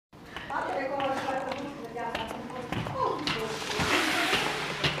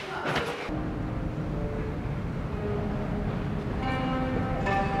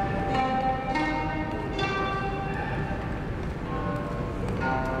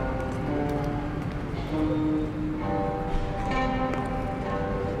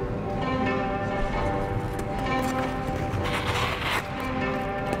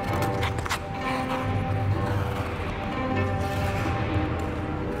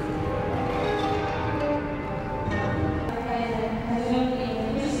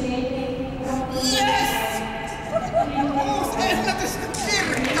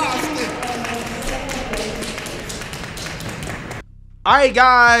All right,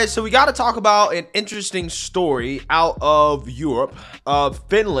 guys, so we got to talk about an interesting story out of Europe,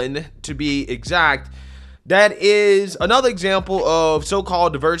 Finland to be exact. That is another example of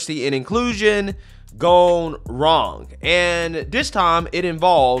so-called diversity and inclusion gone wrong. And this time it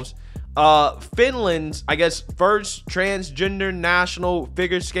involves Finland's, I guess, first transgender national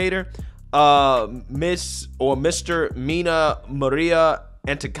figure skater, Miss or Mr. Minna-Maaria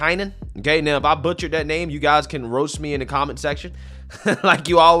Antikainen. Okay, now if I butchered that name, you guys can roast me in the comment section like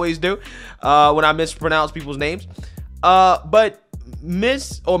you always do when I mispronounce people's names. But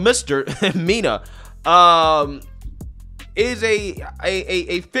Miss or Mr. Minna is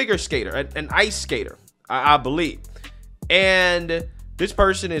a figure skater, an ice skater, I believe. And this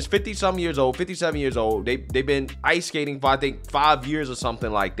person is 50-some years old, 57 years old. They've been ice skating for, I think, 5 years or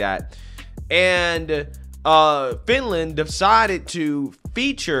something like that. And Finland decided to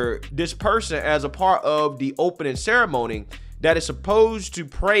feature this person as a part of the opening ceremony that is supposed to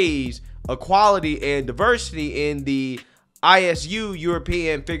praise equality and diversity in the ISU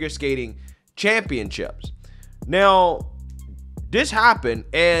European Figure Skating Championships. Now, this happened,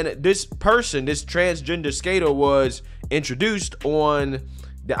 and this person, this transgender skater, was introduced on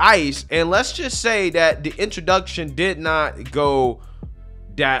the ice, and let's just say that the introduction did not go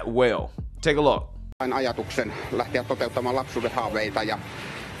that well. Take a look. Ajatuksen lähteä toteuttamaan lapsuuden haaveita ja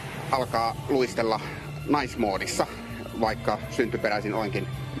alkaa luistella naismoodissa, vaikka syntyperäisin olenkin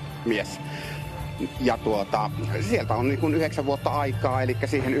mies. Ja sieltä on niin kuin 9 vuotta aikaa, eli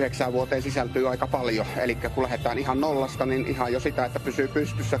siihen 9 vuoteen sisältyy aika paljon. Eli kun lähdetään ihan nollasta, niin ihan jo sitä, että pysyy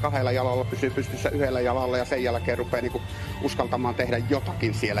pystyssä 2 jalalla, pysyy pystyssä 1 jalalla ja sen jälkeen rupeaa niin kuin uskaltamaan tehdä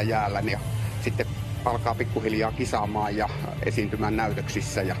jotakin siellä jäällä. Ja sitten alkaa pikkuhiljaa kisaamaan ja esiintymään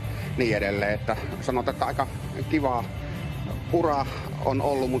näytöksissä ja niin edelleen. Että sanotaan, että aika kivaa ura on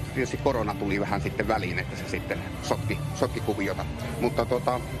ollut, mutta tietysti korona tuli vähän sitten väliin, että se sitten sotki kuviota. Mutta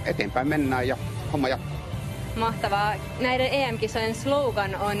eteenpäin mennään ja homma jatkuu. Mahtavaa. Näiden EM-kisojen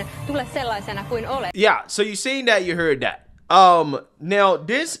slogan on "Tule sellaisena kuin olet." Yeah, so you seen that, you heard that. Now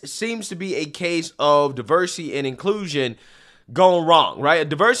this seems to be a case of diversity and inclusion gone wrong, right? A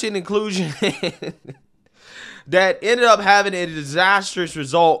diversity and inclusion that ended up having a disastrous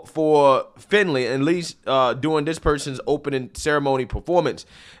result for Finland, at least during this person's opening ceremony performance.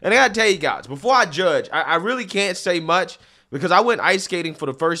 And I gotta tell you guys, before I judge, I really can't say much because I went ice skating for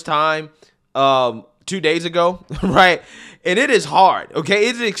the first time 2 days ago, right? And it is hard, okay?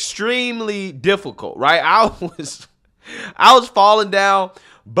 It's extremely difficult, right? I was falling down,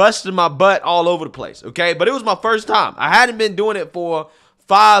 busting my butt all over the place, okay? But it was my first time. I hadn't been doing it for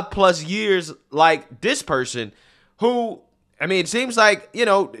 5+ years like this person who, I mean, it seems like, you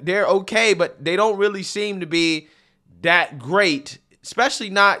know, they're okay, but they don't really seem to be that great, especially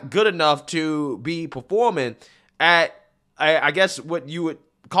not good enough to be performing at, I guess, what you would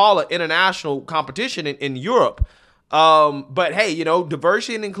call an international competition in Europe. But hey, you know,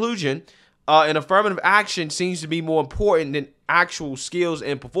 diversity and inclusion and affirmative action seems to be more important than actual skills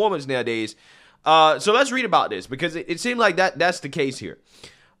and performance nowadays. So let's read about this because it seems like that's the case here.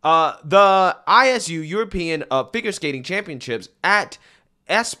 The ISU European Figure Skating Championships at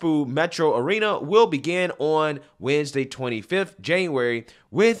Espoo Metro Arena will begin on Wednesday, 25th January,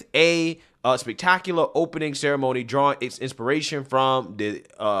 with a spectacular opening ceremony drawing its inspiration from the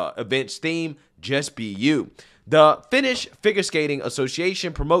event's theme, Just Be You. The Finnish Figure Skating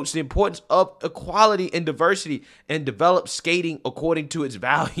Association promotes the importance of equality and diversity and develops skating according to its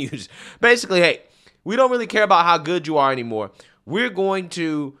values. Basically, hey, we don't really care about how good you are anymore. We're going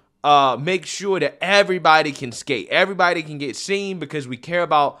to make sure that everybody can skate. Everybody can get seen because we care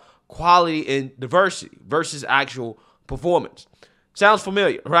about quality and diversity versus actual performance. Sounds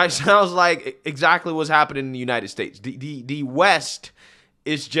familiar, right? Sounds like exactly what's happening in the United States. The West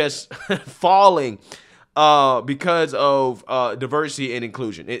is just falling because of diversity and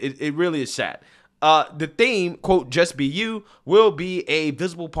inclusion. It really is sad. The theme, quote, Just Be You, will be a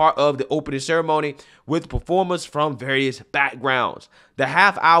visible part of the opening ceremony with performers from various backgrounds. The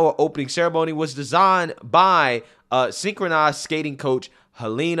half-hour opening ceremony was designed by synchronized skating coach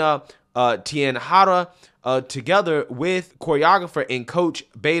Helena Tienhara together with choreographer and coach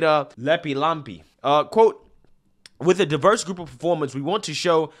Beta Lepilampi. Quote, with a diverse group of performers, we want to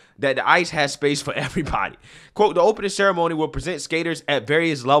show that the ice has space for everybody. Quote, the opening ceremony will present skaters at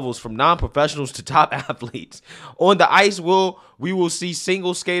various levels from non-professionals to top athletes. On the ice, we will see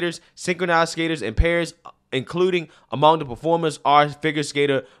single skaters, synchronized skaters, and pairs, including among the performers are figure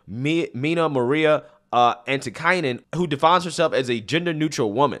skater Minna-Maaria Antikainen, who defines herself as a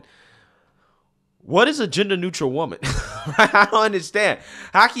gender-neutral woman. What is a gender-neutral woman? I don't understand.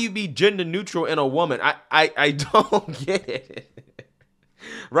 How can you be gender-neutral in a woman? I don't get it.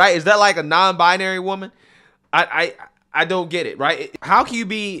 Right? Is that like a non-binary woman? I don't get it, right? How can you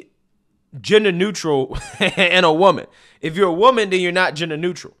be gender neutral and a woman? If you're a woman, then you're not gender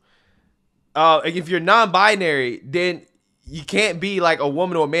neutral. If you're non-binary, then you can't be like a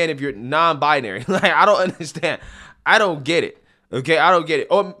woman or a man if you're non-binary. Like, I don't understand. I don't get it. Okay, I don't get it.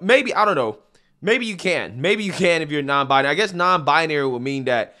 Or maybe, I don't know. Maybe you can. Maybe you can if you're non-binary. I guess non-binary would mean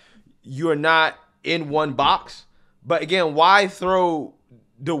that you're not in one box. But again, why throw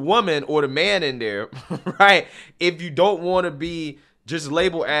the woman or the man in there, right? If you don't want to be just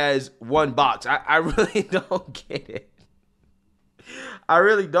labeled as one box. I really don't get it. I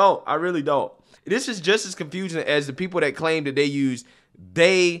really don't. I really don't. This is just as confusing as the people that claim that they use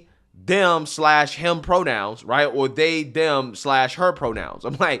they, them / him pronouns, right? Or they, them / her pronouns.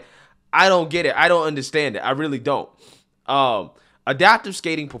 I'm like, I don't get it. I don't understand it. I really don't. Adaptive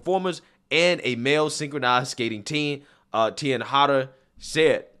skating performers and a male synchronized skating team, Tien Hara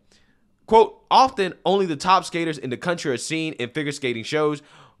said, quote, often only the top skaters in the country are seen in figure skating shows.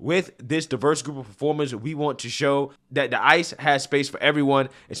 With this diverse group of performers, we want to show that the ice has space for everyone,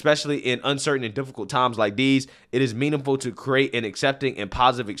 especially in uncertain and difficult times like these. It is meaningful to create an accepting and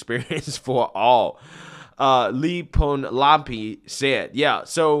positive experience for all. Lee Ponlampi said, yeah,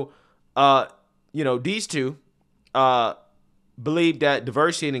 so, these two believe that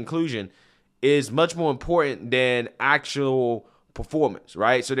diversity and inclusion is much more important than actual performance,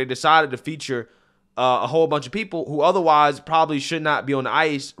 right? So they decided to feature a whole bunch of people who otherwise probably should not be on the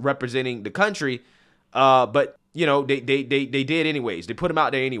ice representing the country, but they did anyways. They put them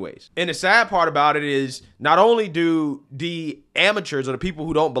out there anyways. And the sad part about it is not only do the amateurs or the people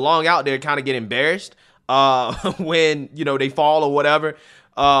who don't belong out there kind of get embarrassed when they fall or whatever,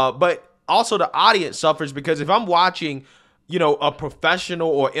 but also the audience suffers, because if I'm watching a professional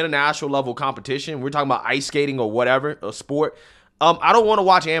or international level competition, we're talking about ice skating or whatever, a sport, I don't want to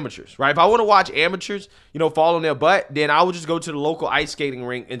watch amateurs, right? If I want to watch amateurs, fall on their butt, then I would just go to the local ice skating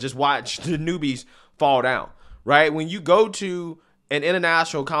rink and just watch the newbies fall down, right? When you go to an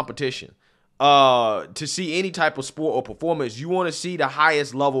international competition to see any type of sport or performance, you want to see the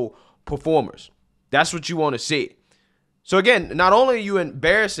highest level performers. That's what you want to see. So again, not only are you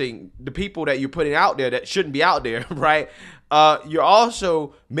embarrassing the people that you're putting out there that shouldn't be out there, right? You're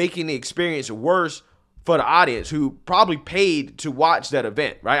also making the experience worse for the audience who probably paid to watch that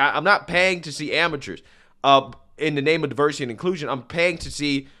event, right? I'm not paying to see amateurs in the name of diversity and inclusion. I'm paying to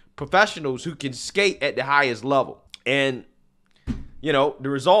see professionals who can skate at the highest level. And, the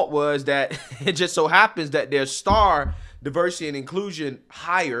result was that it just so happens that their star diversity and inclusion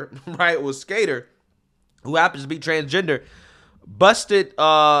hire, right, was skater, who happens to be transgender, busted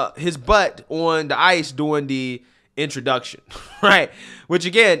his butt on the ice during the introduction, right? Which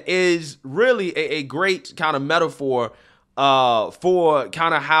again is really a great kind of metaphor for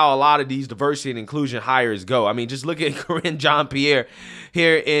kind of how a lot of these diversity and inclusion hires go. I mean, just look at Corinne Jean-Pierre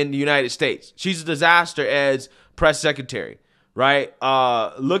here in the United States. She's a disaster as press secretary, right?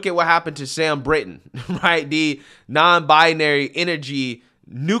 Look at what happened to Sam Britton, right? The non-binary energy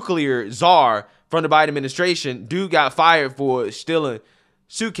nuclear czar from the Biden administration. Dude got fired for stealing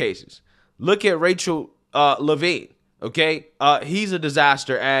suitcases. Look at Rachel Levine, okay? He's a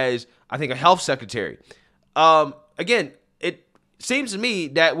disaster as, I think, a health secretary. Again, it seems to me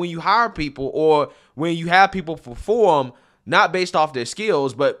that when you hire people or when you have people perform, not based off their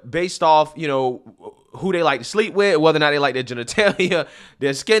skills, but based off, who they like to sleep with, whether or not they like their genitalia,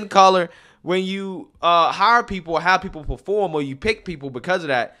 their skin color, when you hire people or have people perform or you pick people because of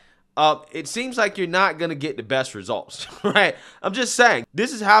that, it seems like you're not going to get the best results, right? I'm just saying,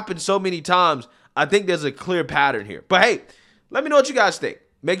 this has happened so many times. I think there's a clear pattern here. But hey, let me know what you guys think.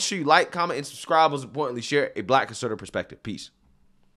 Make sure you like, comment, and subscribe. Most importantly, share a Black conservative perspective. Peace.